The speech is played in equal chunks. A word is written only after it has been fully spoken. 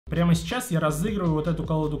Прямо сейчас я разыгрываю вот эту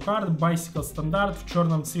колоду карт Bicycle стандарт в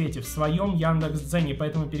черном цвете в своем Яндекс Дзене,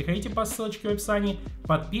 поэтому переходите по ссылочке в описании,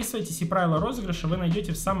 подписывайтесь, и правила розыгрыша вы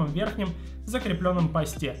найдете в самом верхнем закрепленном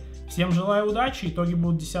посте. Всем желаю удачи, итоги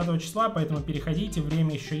будут 10 числа, поэтому переходите,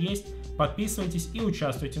 время еще есть, подписывайтесь и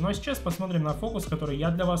участвуйте. Ну а сейчас посмотрим на фокус, который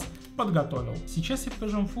я для вас подготовил. Сейчас я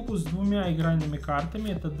покажу вам фокус с двумя игральными картами,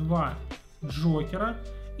 это два джокера.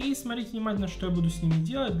 И смотрите внимательно, что я буду с ними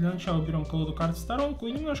делать. Для начала берем колоду карт в сторонку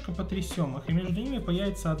и немножко потрясем их. И между ними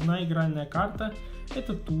появится одна игральная карта.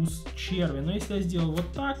 Это туз черви. Но если я сделаю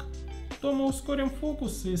вот так, то мы ускорим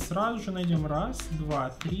фокус и сразу же найдем 1, 2,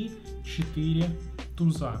 3, 4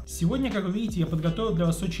 туза. Сегодня, как вы видите, я подготовил для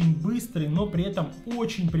вас очень быстрый, но при этом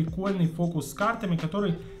очень прикольный фокус с картами,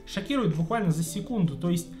 который шокирует буквально за секунду. То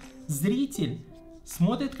есть зритель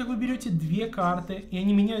смотрит, как вы берете две карты, и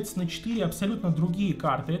они меняются на 4 абсолютно другие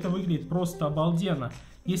карты. Это выглядит просто обалденно.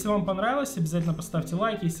 Если вам понравилось, обязательно поставьте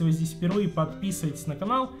лайк. Если вы здесь впервые, подписывайтесь на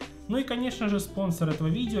канал. Ну и, конечно же, спонсор этого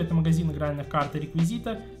видео — это магазин игральных карт и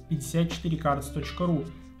реквизита 54cards.ru.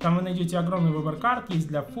 Там вы найдете огромный выбор карт, есть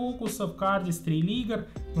для фокусов, кардистри или игр,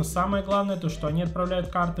 но самое главное то, что они отправляют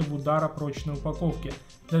карты в ударопрочной упаковке.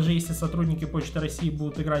 Даже если сотрудники Почты России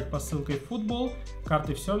будут играть по ссылке в футбол,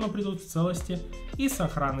 карты все равно придут в целости и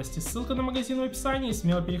сохранности. Ссылка на магазин в описании,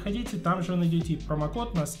 смело переходите, там же вы найдете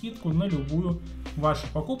промокод на скидку на любую вашу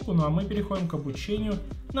покупку. Ну а мы переходим к обучению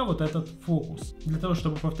на вот этот фокус. Для того,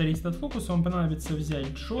 чтобы повторить этот фокус, вам понадобится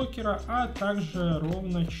взять джокера, а также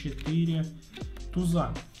ровно 4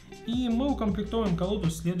 туза. И мы укомплектуем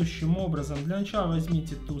колоду следующим образом. Для начала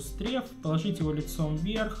возьмите туз треф, положите его лицом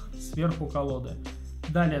вверх, сверху колоды.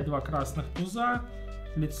 Далее два красных туза,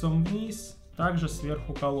 лицом вниз, также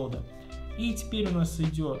сверху колоды. И теперь у нас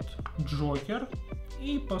идет джокер,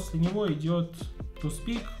 и после него идет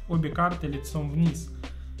туз-пик, обе карты лицом вниз.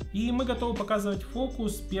 И мы готовы показывать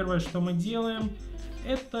фокус. Первое, что мы делаем,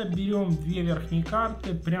 это берем две верхние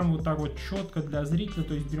карты, прям вот так вот четко для зрителя,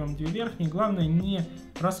 то есть берем две верхние. Главное, не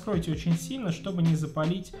раскройте очень сильно, чтобы не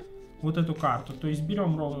запалить вот эту карту. То есть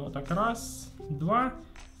берем ровно вот так, 1, 2.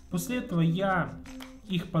 После этого я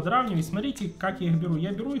их подравниваю. Смотрите, как я их беру.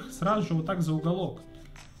 Я беру их сразу же вот так за уголок.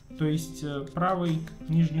 То есть правый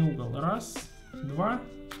нижний угол. 1, 2,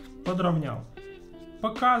 подровнял.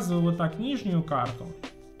 Показываю вот так нижнюю карту.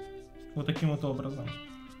 Вот таким вот образом.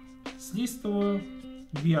 Слистываю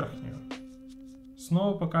верхнюю,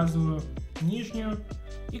 снова показываю нижнюю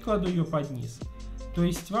и кладу ее под низ. То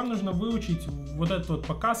есть вам нужно выучить вот этот вот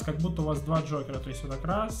показ, как будто у вас два джокера. То есть вот так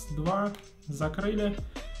 1, 2, закрыли,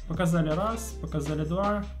 показали 1, показали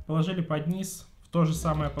 2, положили под низ в то же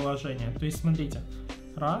самое положение. То есть смотрите,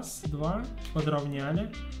 1, 2,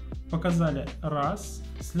 подровняли, показали 1,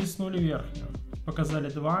 слистнули верхнюю, показали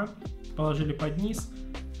 2, положили под низ,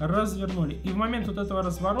 развернули. И в момент вот этого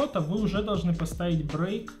разворота вы уже должны поставить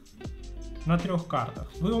брейк на 3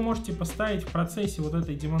 картах. Вы его можете поставить в процессе вот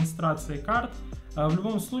этой демонстрации карт. В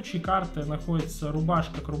любом случае карты находятся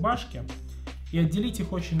рубашка к рубашке. И отделить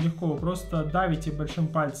их очень легко. Вы просто давите большим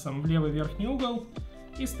пальцем в левый верхний угол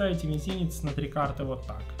и ставите мизинец на 3 карты вот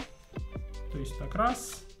так. То есть так 1,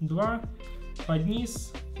 2, под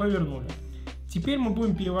низ, повернули. Теперь мы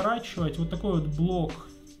будем переворачивать вот такой вот блок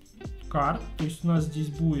карт, то есть у нас здесь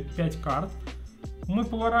будет 5 карт. Мы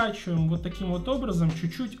поворачиваем вот таким вот образом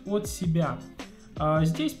чуть-чуть от себя.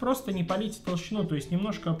 Здесь просто не палите толщину, то есть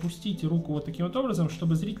немножко опустите руку вот таким вот образом,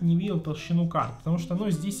 чтобы зритель не видел толщину карт, потому что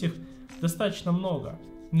здесь их достаточно много,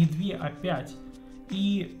 не 2, а 5.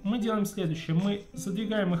 И мы делаем следующее, мы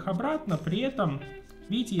задвигаем их обратно, при этом,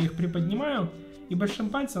 видите, я их приподнимаю и большим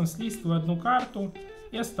пальцем слистываю одну карту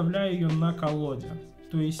и оставляю ее на колоде.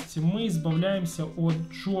 То есть мы избавляемся от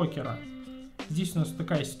джокера. Здесь у нас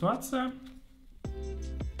такая ситуация.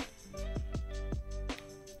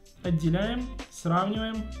 Отделяем,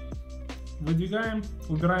 сравниваем, выдвигаем,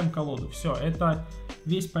 убираем колоду. Все, это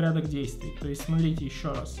весь порядок действий. То есть смотрите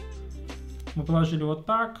еще раз. Мы положили вот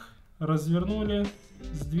так, развернули,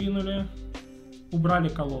 сдвинули, убрали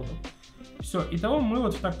колоду. Все, итого мы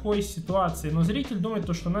вот в такой ситуации. Но зритель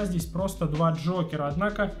думает, что у нас здесь просто два джокера.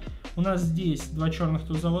 Однако у нас здесь два черных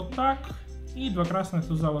туза вот так и два красных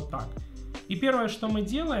туза вот так. И первое, что мы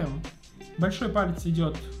делаем, большой палец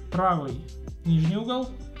идет правый нижний угол,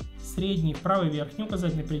 средний правый верхний,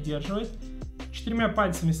 указательный придерживает. 4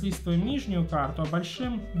 пальцами слистываем нижнюю карту, а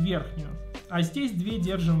большим верхнюю. А здесь 2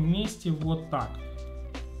 держим вместе вот так.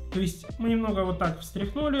 То есть мы немного вот так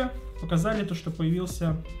встряхнули, показали то, что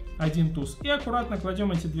появился один туз. И аккуратно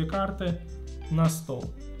кладем эти 2 карты на стол.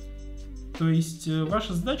 То есть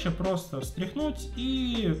ваша задача просто встряхнуть,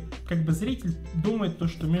 и как бы зритель думает то,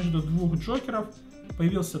 что между 2 джокеров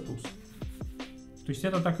появился туз. То То есть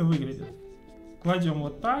это так и выглядит. Кладем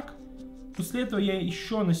вот так. После этого я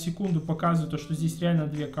еще на секунду показываю то, что здесь реально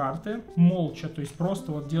две карты. Молча, то есть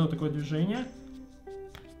просто вот делаю такое движение.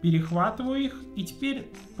 Перехватываю их. И теперь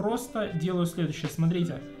просто делаю следующее.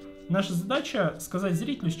 Смотрите. Наша задача сказать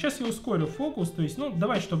зрителю, сейчас я ускорю фокус. То есть, ну,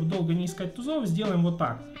 давай, чтобы долго не искать тузов, сделаем вот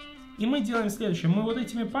так. И мы делаем следующее. Мы вот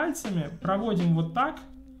этими пальцами проводим вот так,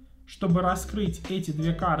 чтобы раскрыть эти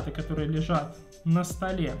две карты, которые лежат на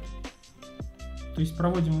столе. То есть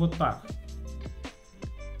проводим вот так.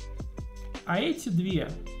 А эти две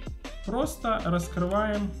просто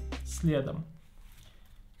раскрываем следом.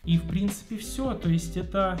 И в принципе все. То есть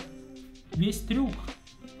это весь трюк.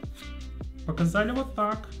 Показали вот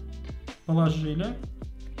так. Положили.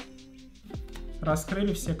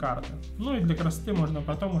 Раскрыли все карты. Ну и для красоты можно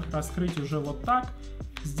потом их раскрыть уже вот так.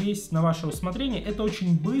 Здесь на ваше усмотрение. Это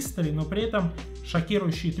очень быстрый, но при этом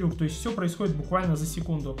шокирующий трюк. То есть все происходит буквально за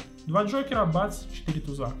секунду. 2 джокера, бац, 4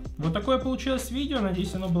 туза. Вот такое получилось видео.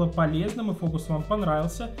 Надеюсь, оно было полезным и фокус вам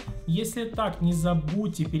понравился. Если так, не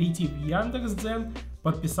забудьте перейти в Яндекс Дзен,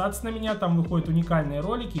 подписаться на меня. Там выходят уникальные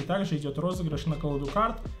ролики. И также идет розыгрыш на колоду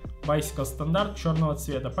карт Bicycle стандарт черного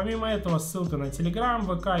цвета. Помимо этого, ссылка на Telegram,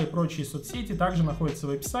 ВК и прочие соцсети также находится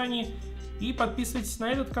в описании. И подписывайтесь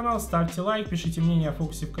на этот канал, ставьте лайк, пишите мнение о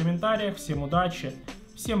фокусе в комментариях. Всем удачи,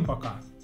 всем пока!